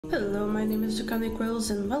Hello, my name is Draconicrose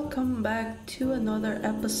and welcome back to another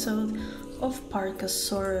episode of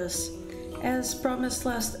Parkasaurus. As promised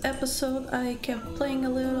last episode, I kept playing a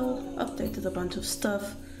little, updated a bunch of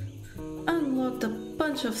stuff, unlocked a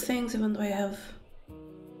bunch of things even though I have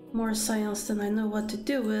more science than I know what to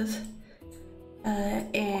do with.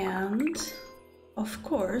 And of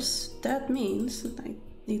course, that means, I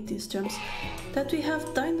need these gems, that we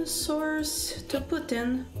have dinosaurs to put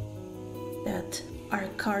in that are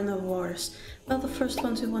carnivores. Well, the first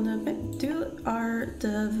ones we want to do are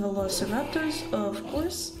the velociraptors, of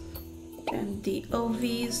course, and the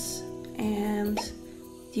OVs and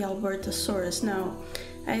the Albertosaurus. Now,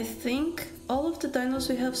 I think all of the dinos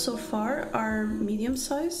we have so far are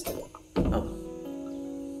medium-sized. Oh,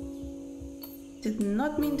 did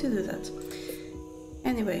not mean to do that.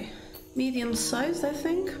 Anyway, medium-sized, I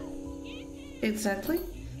think. Exactly.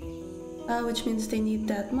 Which means they need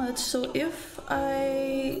that much. So if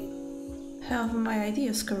I have my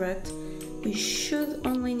ideas correct, we should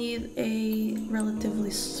only need a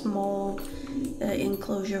relatively small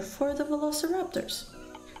enclosure for the velociraptors.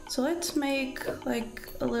 So let's make like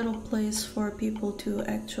a little place for people to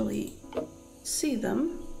actually see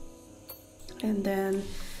them, and then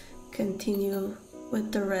continue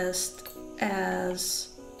with the rest as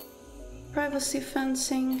privacy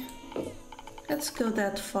fencing. Let's go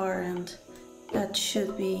that far and that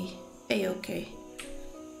should be a-okay.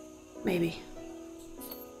 Maybe.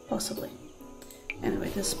 Possibly. Anyway,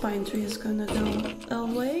 this pine tree is gonna go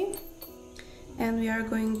away and we are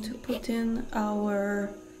going to put in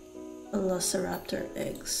our velociraptor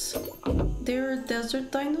eggs. They're desert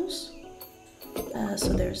dinos,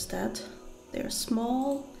 so there's that. They're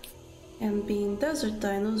small, and being desert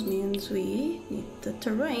dinos means we need the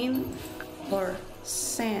terrain or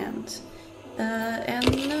sand. And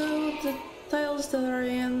no, the tiles that are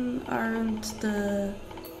in aren't the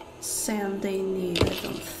sand they need, I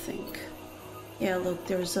don't think. Yeah, look,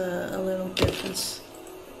 there's a little difference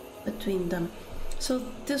between them. So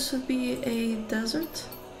this would be a desert,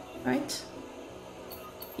 right?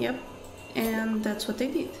 Yep, and that's what they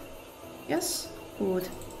need. Yes? Good.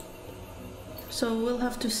 So we'll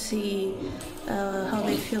have to see how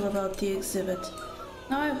they feel about the exhibit.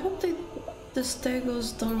 Now I hope the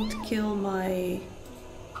stegos don't kill my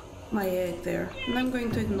egg there. And I'm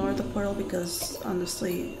going to ignore the portal because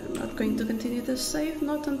honestly I'm not going to continue this save,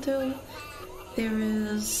 not until there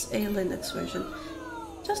is a Linux version.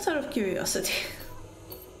 Just out of curiosity.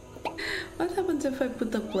 What happens if I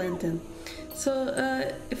put the plant in? So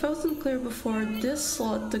if I wasn't clear before, this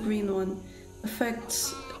slot, the green one,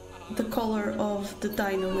 affects the color of the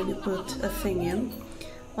dino when you put a thing in.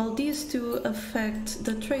 While these two affect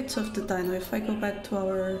the traits of the dino. If I go back to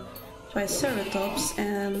our Triceratops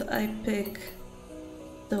and I pick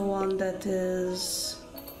the one that is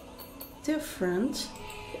different,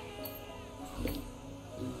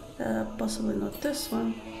 possibly not this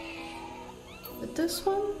one, but this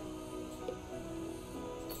one,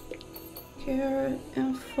 care,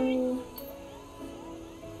 info,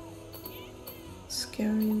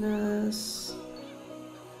 scariness.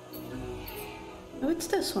 Oh, it's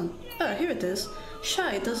this one. Ah, here it is.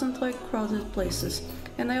 Shy, doesn't like crowded places.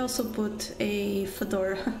 And I also put a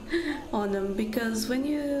fedora on them because when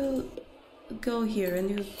you go here and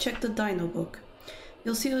you check the dino book,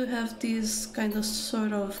 you'll see you have these kind of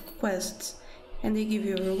sort of quests and they give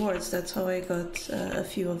you rewards. That's how I got a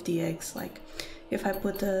few of the eggs. Like if I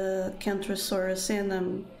put a Carnivore in,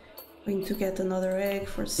 I'm going to get another egg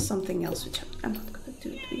for something else, which I'm not gonna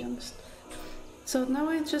do, to be honest. So now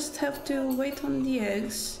I just have to wait on the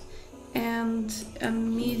eggs and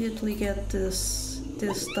immediately get this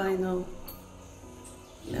dino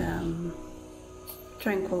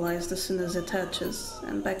tranquilized as soon as it hatches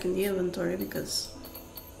and back in the inventory, because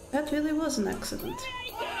that really was an accident.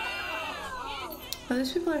 But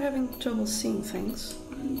these people are having trouble seeing things.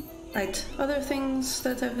 Right, other things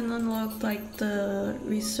that have been unlocked, like the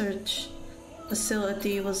research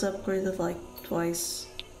facility was upgraded like twice.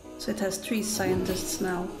 So it has 3 scientists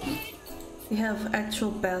now. We have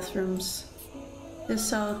actual bathrooms.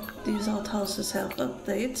 These outhouses have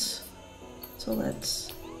updates. So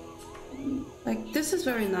let's... like, this is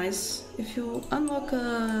very nice. If you unlock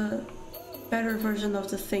a better version of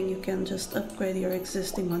the thing, you can just upgrade your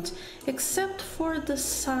existing ones. Except for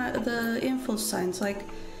the info signs. Like,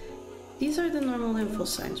 these are the normal info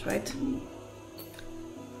signs, right?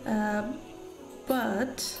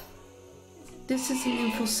 But... this is an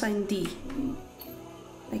info sign D.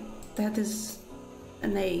 Like, that is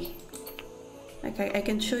an A. Like, I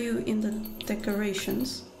can show you in the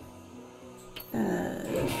decorations.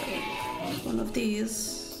 One of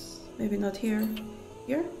these, maybe not here.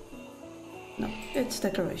 Here? No, it's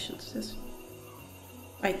decorations. Yes.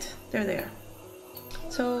 Right, they're there.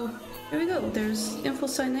 So here we go. There's info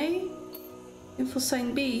sign A, info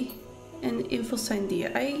sign B, and info sign D.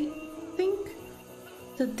 I think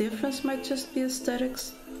the difference might just be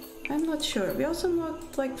aesthetics. I'm not sure. We also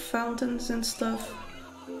not like fountains and stuff.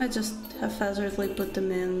 I just haphazardly put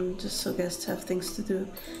them in just so guests have things to do.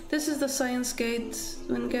 This is the science gate.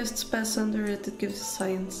 When guests pass under it, it gives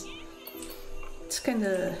science. It's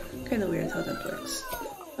kinda weird how that works.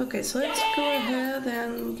 Okay, so let's go ahead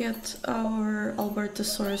and get our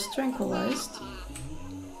Albertosaurus tranquilized.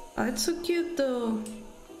 Oh, it's so cute though.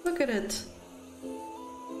 Look at it.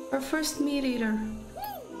 Our first meat eater.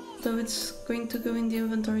 Though it's going to go in the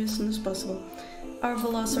inventory as soon as possible. Our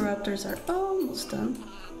velociraptors are almost done.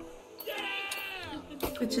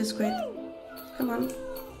 Which is great. Come on.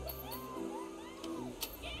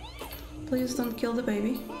 Please don't kill the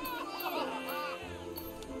baby.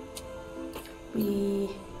 We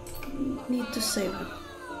need to save him.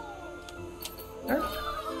 Or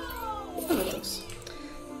one of those.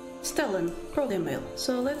 Stellan, protein male.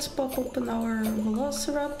 So let's pop open our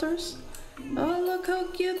velociraptors. Oh, look how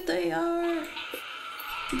cute they are!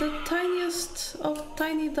 The tiniest of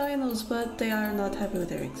tiny dinos, but they are not happy with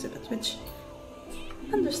their exhibit, which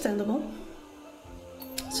understandable.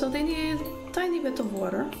 So they need a tiny bit of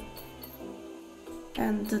water.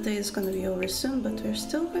 And the day is gonna be over soon, but we're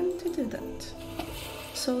still going to do that.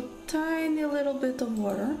 So tiny little bit of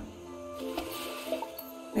water.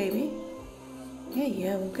 Maybe.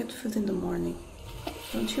 Yeah, we'll get food in the morning.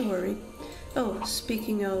 Don't you worry. Oh,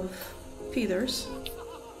 speaking of feeders,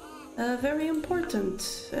 very important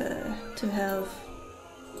to have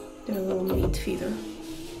their little meat feeder.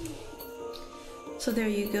 So there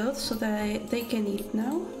you go, so that they can eat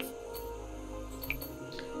now.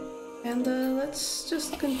 And let's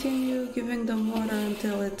just continue giving them water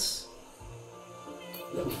until it's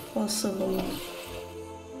possible.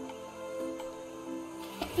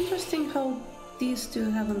 Interesting how these two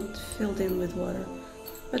haven't filled in with water.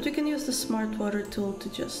 But we can use the smart water tool to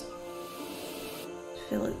just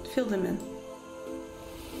fill them in.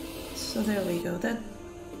 So there we go.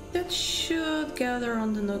 That should gather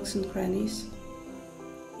on the nooks and crannies.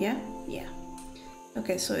 Yeah? Yeah.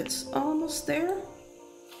 Okay, so it's almost there.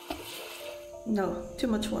 No, too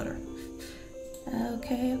much water.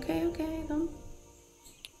 Okay.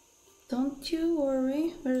 Don't you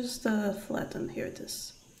worry. Where's the flatten? Here it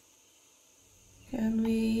is. Can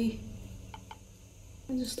we...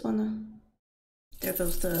 I just wanna... There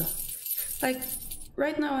goes the... Like,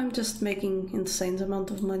 right now I'm just making insane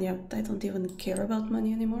amount of money. I don't even care about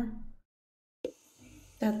money anymore.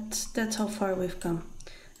 That's how far we've come.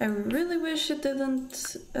 I really wish it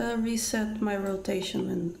didn't reset my rotation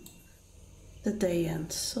when the day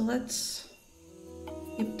ends. So let's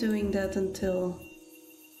keep doing that until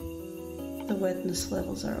the wetness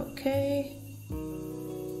levels are okay.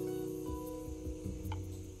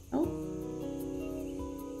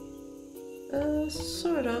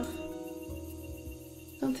 Sort of.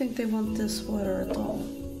 Don't think they want this water at all.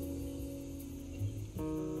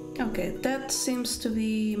 Okay, that seems to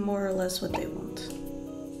be more or less what they want.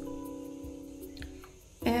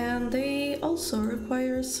 And they also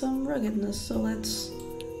require some ruggedness, so let's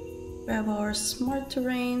grab our smart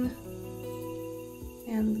terrain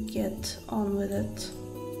and get on with it.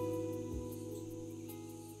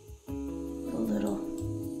 A little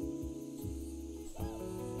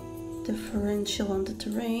differential on the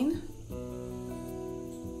terrain.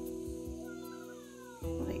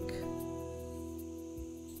 Like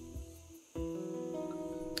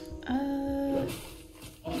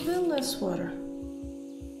a little less water.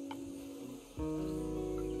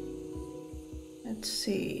 Let's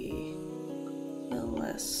see, a little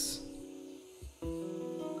less.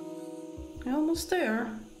 Almost there.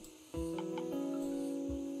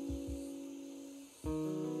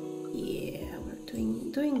 Yeah, we're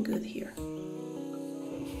doing good here.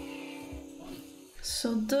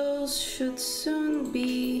 So those should soon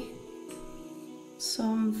be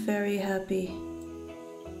some very happy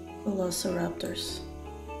velociraptors.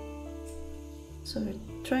 So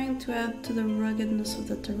we're trying to add to the ruggedness of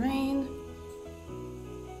the terrain.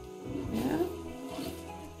 Yeah.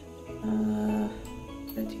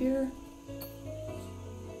 Right here.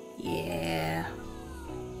 Yeah.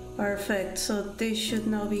 Perfect. So they should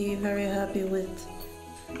now be very happy with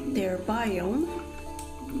their biome.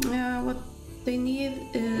 What they need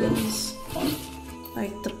is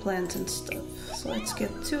like the plant and stuff. So let's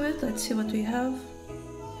get to it. Let's see what we have.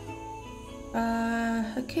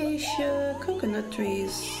 Acacia, coconut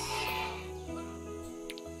trees.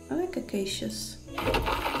 I like acacias.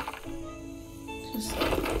 Just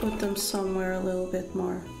put them somewhere a little bit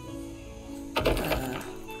more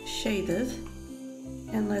shaded.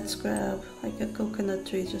 And let's grab like a coconut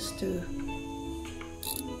tree just to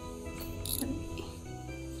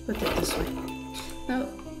put it this way.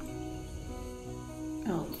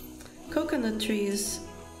 Now, coconut trees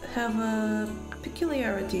have a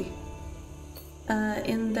peculiarity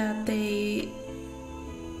in that they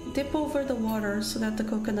dip over the water so that the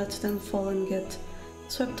coconuts then fall and get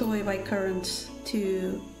swept away by currents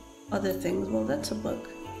to other things. Well, that's a bug.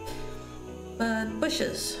 But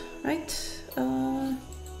bushes, right?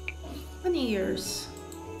 20 years.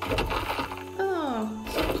 Oh,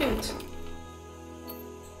 so cute.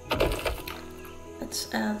 Let's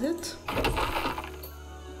add it.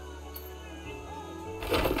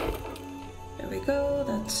 There we go,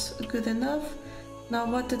 that's good enough. Now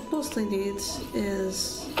what it mostly needs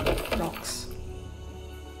is rocks.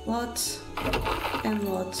 Lots and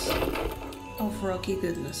lots of rocky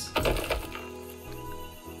goodness.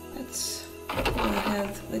 Let's go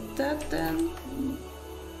ahead with that then.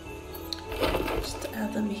 Just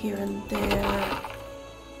add them here and there.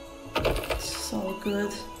 It's all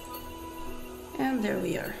good. And there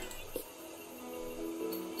we are.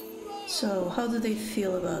 So, how do they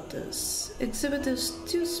feel about this? Exhibit is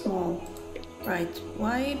too small. Right,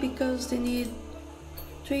 why? Because they need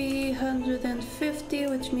 350,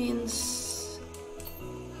 which means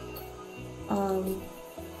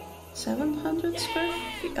 700 square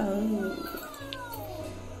feet. Oh,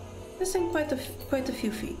 missing quite a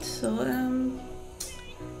few feet. So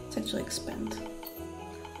let's actually expand.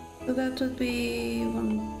 So that would be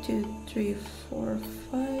 1, 2, 3, 4,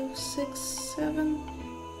 5, 6, 7,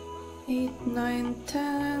 8, 9,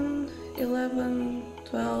 10, 11,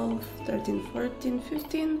 12, 13, 14,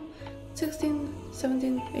 15, 16,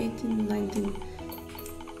 17, 18, 19.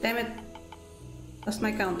 Damn it! Lost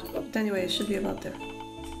my count. But anyway, it should be about there.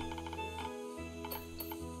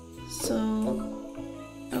 So,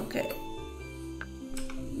 okay.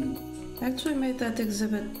 I actually made that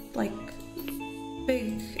exhibit like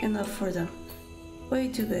big enough for them. Way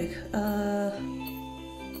too big.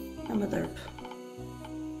 I'm a derp.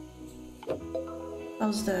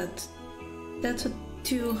 How's that? That's a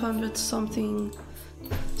 200 something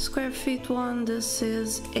square feet one. This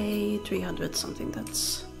is a 300 something.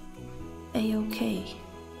 That's a-okay.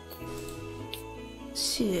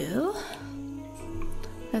 So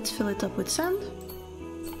let's fill it up with sand.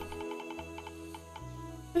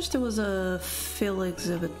 Wish there was a fill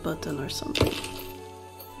exhibit button or something.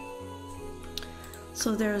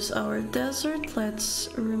 So there's our desert. Let's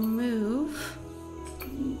remove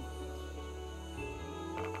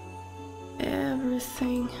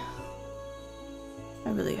everything. I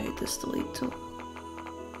really hate this delete tool.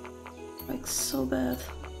 Like so bad.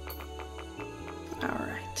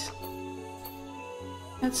 Alright.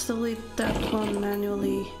 Let's delete that one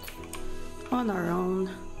manually on our own.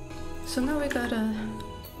 So now we gotta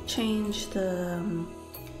change the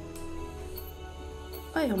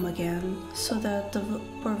biome again so that the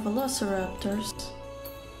poor velociraptors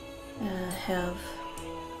have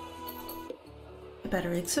a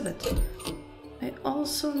better exhibit. I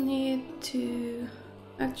also need to...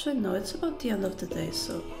 Actually no, it's about the end of the day,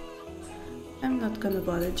 so I'm not gonna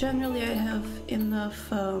bother. Generally I have enough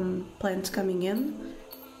plants coming in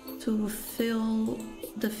to fill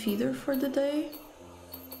the feeder for the day,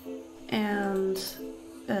 and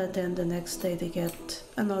then the next day they get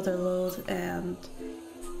another load and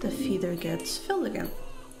the feeder gets filled again.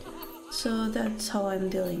 So that's how I'm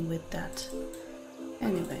dealing with that.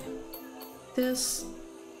 Anyway, this...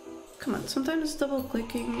 Come on, sometimes double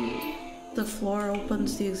clicking the floor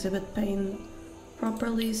opens the exhibit pane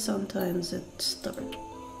properly, sometimes it's stubborn.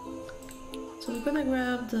 So we're gonna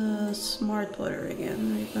grab the smart water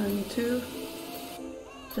again. We're going to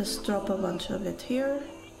just drop a bunch of it here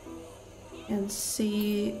and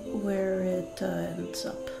see where it ends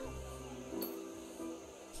up.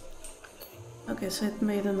 Okay, so it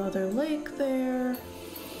made another lake there.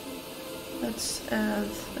 Let's add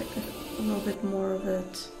like a little bit more of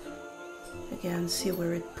it. Again, see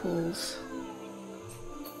where it pulls.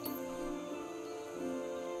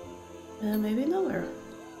 Maybe nowhere.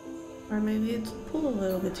 Or maybe it pull a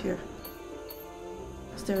little bit here.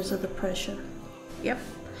 Because there's a depression. Yep.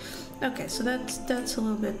 Okay, so that's a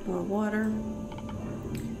little bit more water.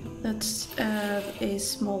 Let's add a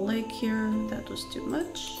small lake here. That was too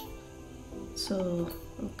much. So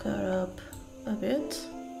we'll cut up a bit.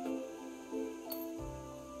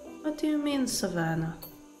 What do you mean, Savannah?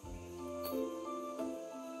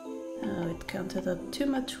 Oh, it counted up too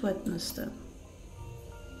much wetness then.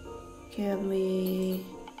 Can we...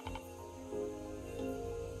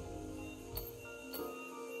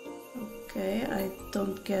 Okay, I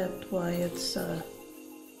don't get why it's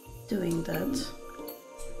doing that.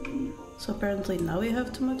 So apparently now we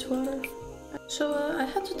have too much water. So I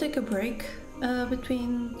had to take a break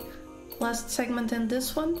between last segment and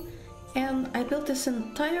this one, and I built this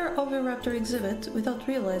entire Oviraptor exhibit without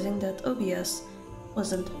realizing that OBS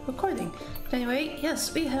wasn't recording. But anyway,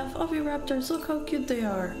 yes, we have Oviraptors, look how cute they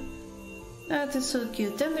are. That is so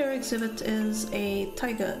cute. Then their exhibit is a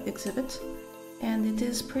taiga exhibit, and it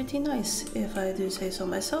is pretty nice, if I do say so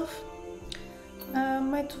myself.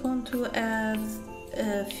 Might want to add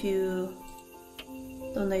a few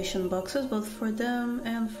donation boxes, both for them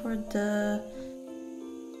and for the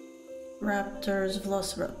raptors,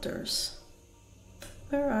 velociraptors.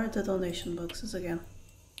 Where are the donation boxes again?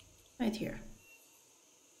 Right here.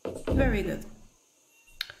 Very good.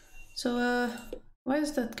 So, why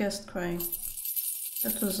is that guest crying?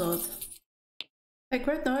 That was odd. Like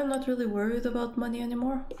right now I'm not really worried about money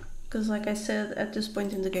anymore, because like I said, at this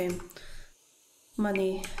point in the game,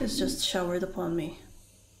 money is just showered upon me.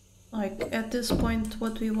 Like at this point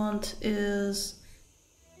what we want is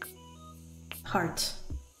hearts.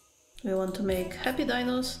 We want to make happy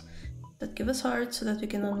dinos that give us hearts so that we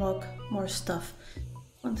can unlock more stuff.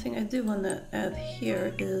 One thing I do want to add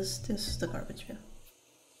here is this is the garbage bin.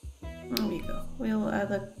 There we go. We'll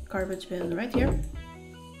add a garbage bin right here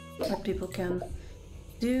that people can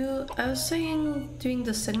do. I was saying during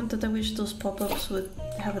the segment that I wish those pop-ups would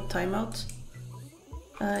have a timeout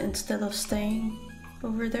instead of staying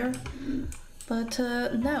over there. But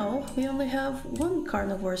now we only have one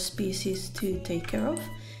carnivore species to take care of,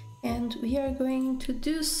 and we are going to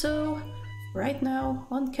do so right now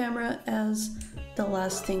on camera as the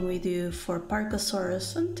last thing we do for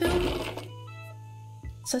Parkasaurus until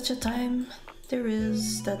such a time there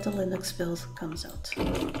is that the Linux build comes out.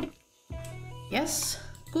 Yes?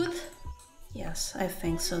 Good? Yes, I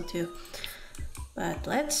think so too. But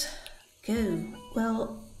let's go.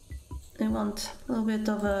 Well, I want a little bit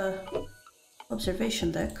of a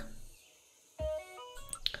observation deck.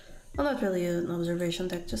 Well, not really an observation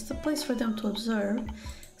deck, just a place for them to observe,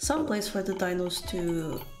 some place for the dinos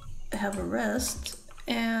to have a rest,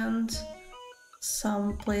 and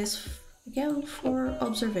some place again for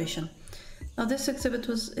observation. Now this exhibit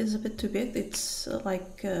is a bit too big. It's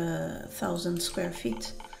like 1,000 square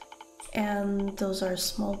feet, and those are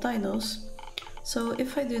small dinos. So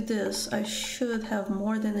if I do this, I should have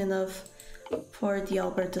more than enough for the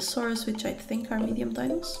Albertosaurus, which I think are medium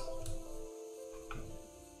dinos.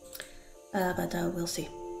 But we'll see.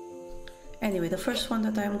 Anyway, the first one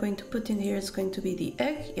that I'm going to put in here is going to be the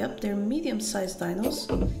egg. Yep, they're medium-sized dinos,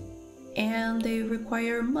 and they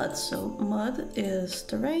require mud. So mud is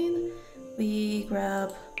terrain. We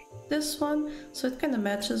grab this one, so it kind of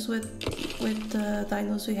matches with the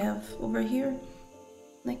dinos we have over here.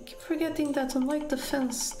 And I keep forgetting that unlike the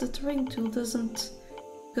fence, the terrain tool doesn't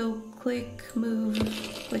go click, move,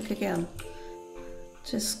 click again.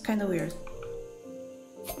 Just kind of weird.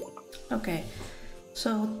 Okay,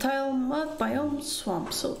 so tile, mud, biome,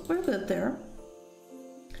 swamp. So we're good there.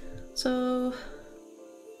 So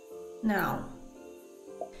now,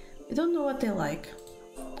 we don't know what they like.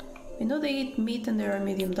 We know they eat meat and they are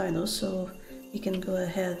medium dinos, so we can go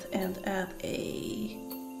ahead and add a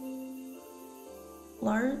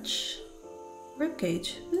large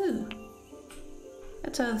ribcage. Ooh.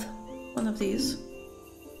 Let's add one of these.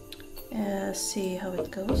 See how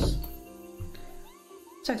it goes.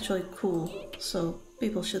 It's actually cool, so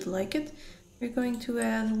people should like it. We're going to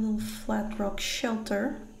add a little flat rock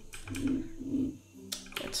shelter.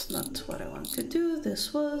 That's not what I want to do.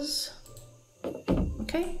 This was...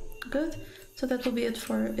 Okay, good. So that will be it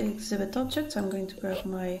for exhibit objects. I'm going to grab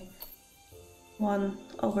my one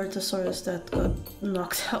Albertosaurus that got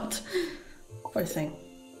knocked out. Poor thing.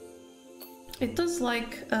 It does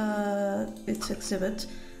like its exhibit.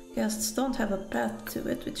 Guests don't have a path to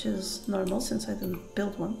it, which is normal since I didn't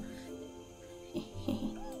build one.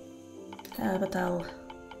 But I'll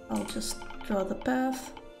just draw the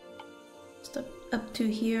path. Just up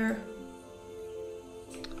to here.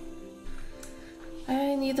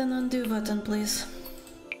 I need an undo button, please.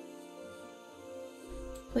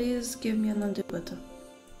 Please give me an undo button.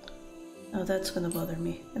 Oh, that's gonna bother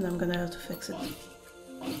me, and I'm gonna have to fix it.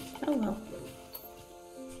 Oh well.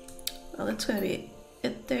 Well, that's gonna be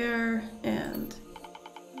it there, and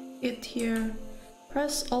it here.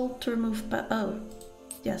 Press Alt to remove oh,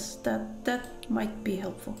 yes, that might be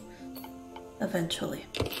helpful. Eventually.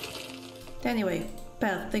 Anyway,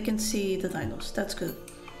 path, they can see the dinos, that's good.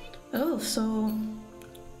 Oh, so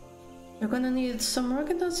we're gonna need some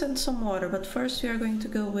organics and some water, but first we are going to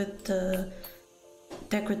go with the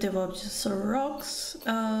decorative objects or rocks.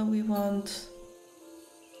 We want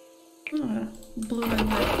blue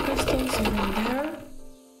and red crystals even there.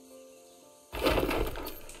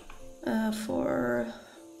 For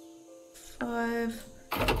 5,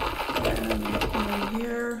 and one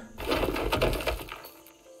here.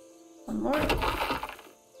 One more.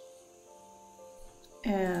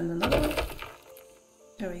 And another one.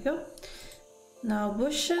 There we go. Now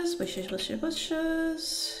bushes, bushes, bushes,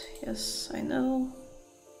 bushes. Yes, I know.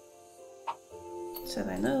 Said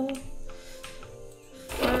I know.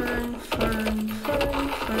 Fern, fern, fern,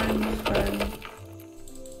 fern, fern.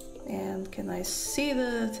 And can I see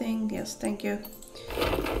the thing? Yes, thank you.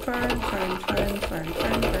 Fern, fern, fern, fern,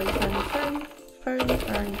 fern, fern, fern, fern, fern, fern,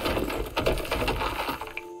 fern.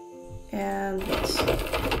 And this.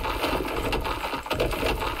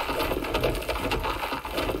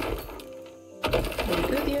 Are we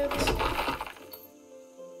good yet?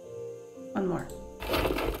 One more.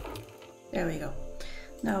 There we go.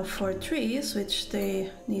 Now for trees, which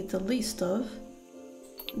they need the least of,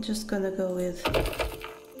 I'm just gonna go with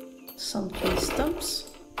some tree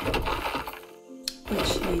stumps,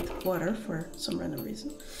 which need water for some random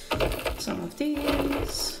reason. Some of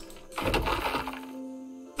these.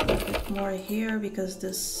 A bit more here because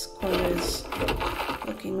this corner is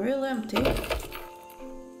looking real empty.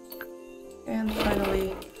 And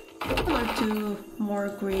finally, 1 or 2 more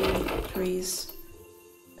green trees.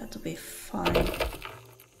 That'll be fine.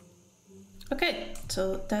 Okay,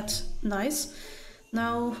 so that's nice.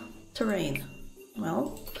 Now, terrain.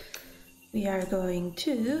 Well, we are going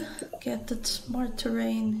to get that smart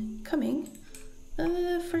terrain coming.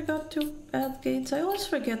 Forgot to add gates. I always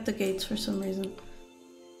forget the gates for some reason.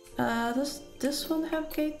 Does this one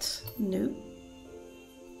have gates? No.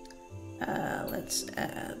 Let's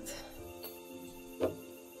add a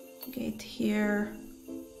gate here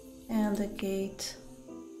and a gate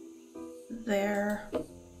there.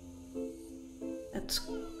 That's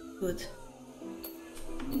good.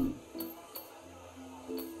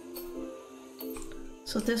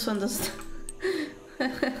 So this one does.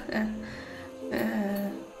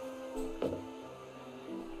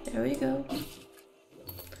 There we go.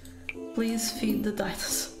 Please feed the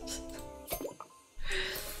dinosaurs.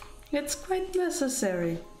 It's quite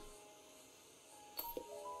necessary.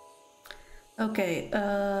 Okay,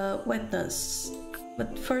 wetness.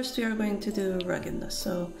 But first we are going to do ruggedness.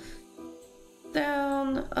 So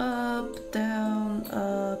down, up, down,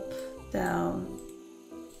 up, down.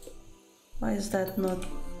 Why is that not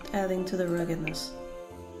adding to the ruggedness?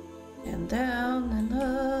 And down and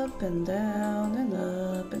up and down and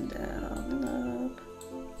up and down and up.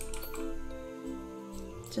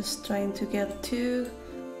 Just trying to get to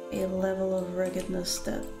a level of ruggedness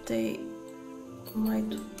that they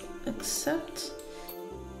might accept.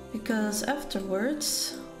 Because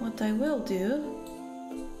afterwards, what I will do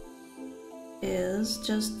is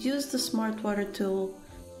just use the smart water tool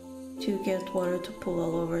to get water to pool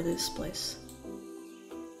all over this place.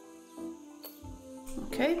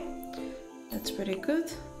 Okay, that's pretty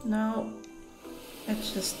good. Now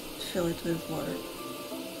let's just fill it with water.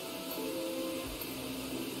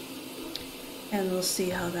 And we'll see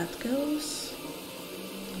how that goes.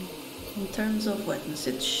 In terms of wetness,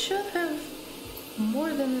 it should have more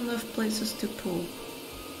than enough places to pool.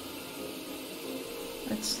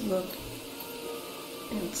 Let's look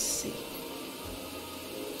and see.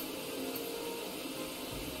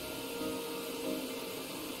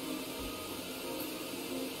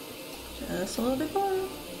 Just a little bit more.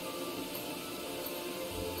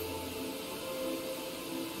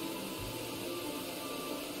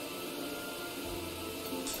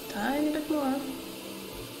 Tiny bit more.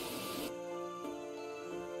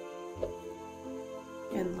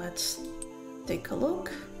 And let's take a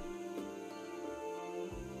look.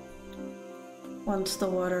 Once the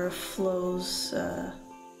water flows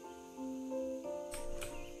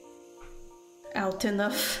out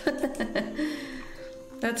enough.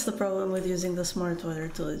 That's the problem with using the smart water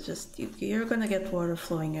tool. It's just you're gonna get water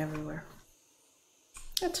flowing everywhere.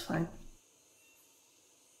 That's fine.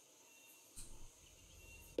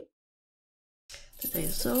 The day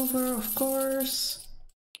is over, of course.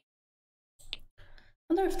 I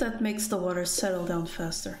wonder if that makes the water settle down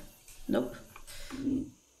faster. Nope.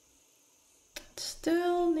 It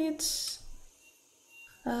still needs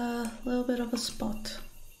a little bit of a spot.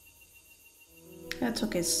 That's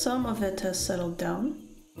okay, some of it has settled down.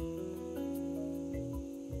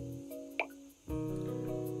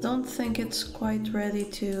 Don't think it's quite ready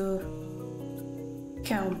to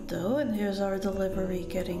count though, and here's our delivery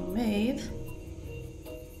getting made.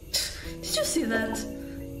 Did you see that?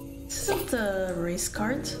 This isn't a race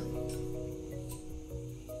cart.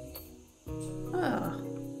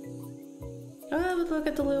 look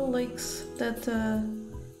at the little lakes that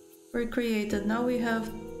were created. Now we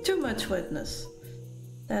have too much wetness.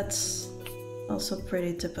 That's also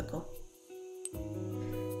pretty typical.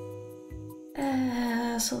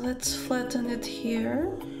 So let's flatten it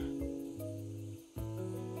here.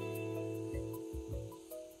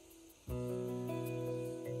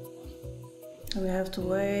 We have to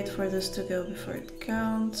wait for this to go before it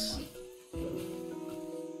counts.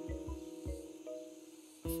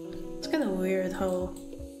 It's kind of weird how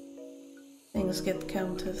things get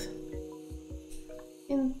counted.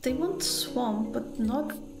 And they want swamp, but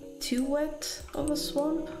not too wet of a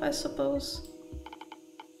swamp, I suppose.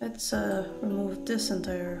 Let's remove this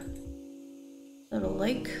entire little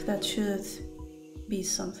lake. That should be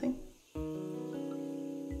something.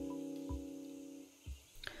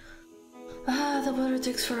 The water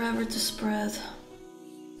takes forever to spread.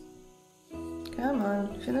 Come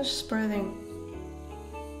on, finish spreading.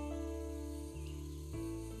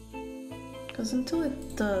 Because until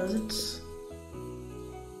it does, it's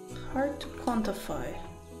hard to quantify.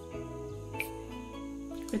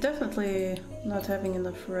 We're definitely not having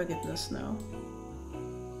enough ruggedness now.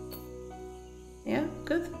 Yeah,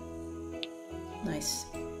 good. Nice.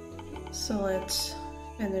 So let's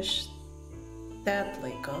finish that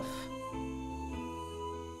lake off.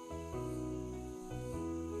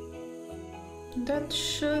 That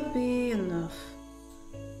should be enough.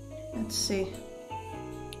 Let's see.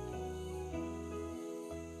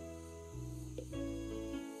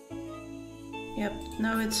 Yep,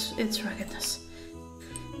 now it's ruggedness.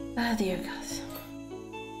 Ah, dear God.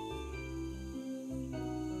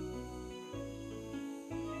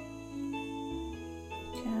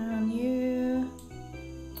 Can you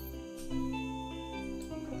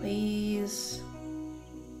please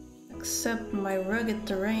accept my rugged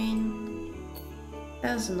terrain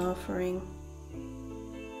as an offering?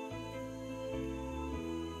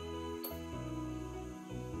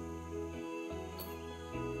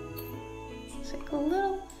 It's like a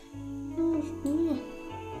little...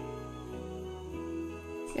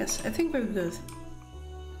 Yes, I think we're good. I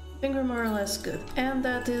think we're more or less good. And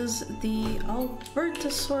that is the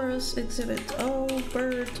Albertosaurus exhibit.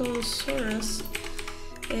 Albertosaurus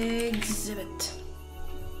exhibit.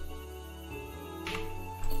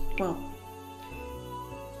 Well,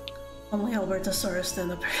 only Albertosaurus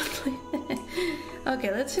then, apparently.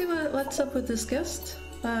 Okay, let's see what's up with this guest.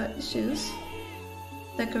 Shoes.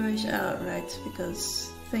 Decoration. Oh, right, because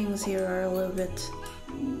things here are a little bit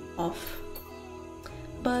off.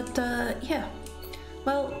 But yeah,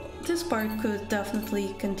 well, this part could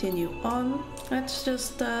definitely continue on. Let's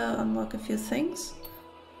just unlock a few things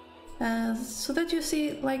so that you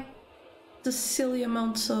see like the silly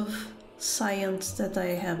amounts of science that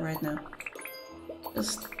I have right now.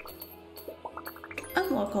 Just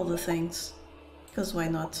unlock all the things, because why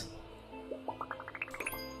not?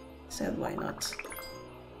 Said why not.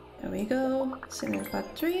 There we go. Cinder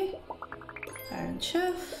Factory, Iron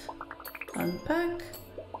Chef, Unpack,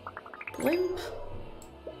 Limp,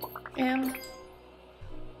 and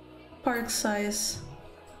Park Size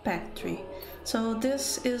Factory. So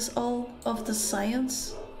this is all of the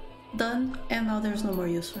science done, and now there's no more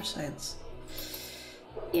use for science.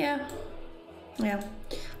 Yeah.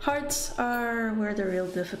 Hearts are where the real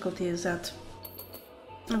difficulty is at.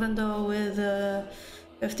 Even though with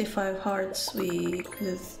 55 hearts we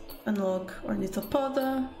could unlock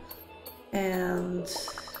Ornithopoda and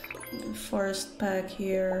Forest Pack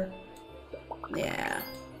here. Yeah,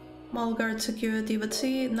 Malguard security, but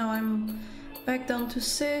see, now I'm back down to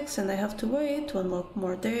 6 and I have to wait to unlock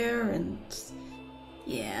more there, and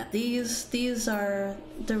yeah, these are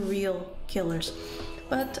the real killers.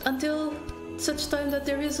 But until such time that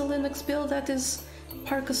there is a Linux build that is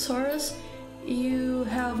Parkasaurus, you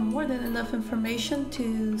have more than enough information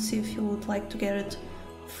to see if you would like to get it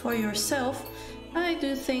for yourself. I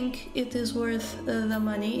do think it is worth the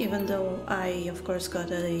money, even though I of course got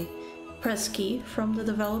a press key from the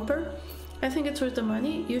developer. I think it's worth the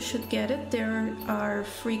money. You should get it. There are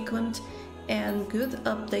frequent and good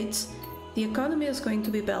updates. The economy is going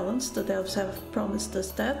to be balanced. The devs have promised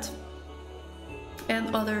us that.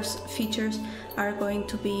 And other features are going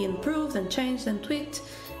to be improved and changed and tweaked.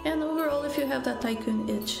 And overall, if you have that Tycoon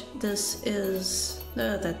itch, this is...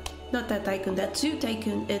 not that Tycoon, that Zoo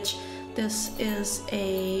Tycoon itch, this is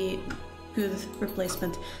a good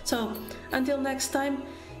replacement. So, until next time,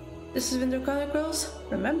 this has been Draconicrose.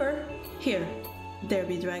 Remember, here, there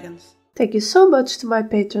be dragons. Thank you so much to my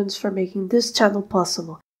patrons for making this channel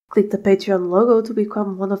possible. Click the Patreon logo to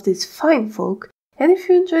become one of these fine folk. And if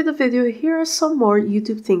you enjoyed the video, here are some more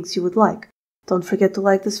YouTube things you would like. Don't forget to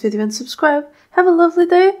like this video and subscribe. Have a lovely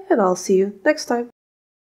day, and I'll see you next time.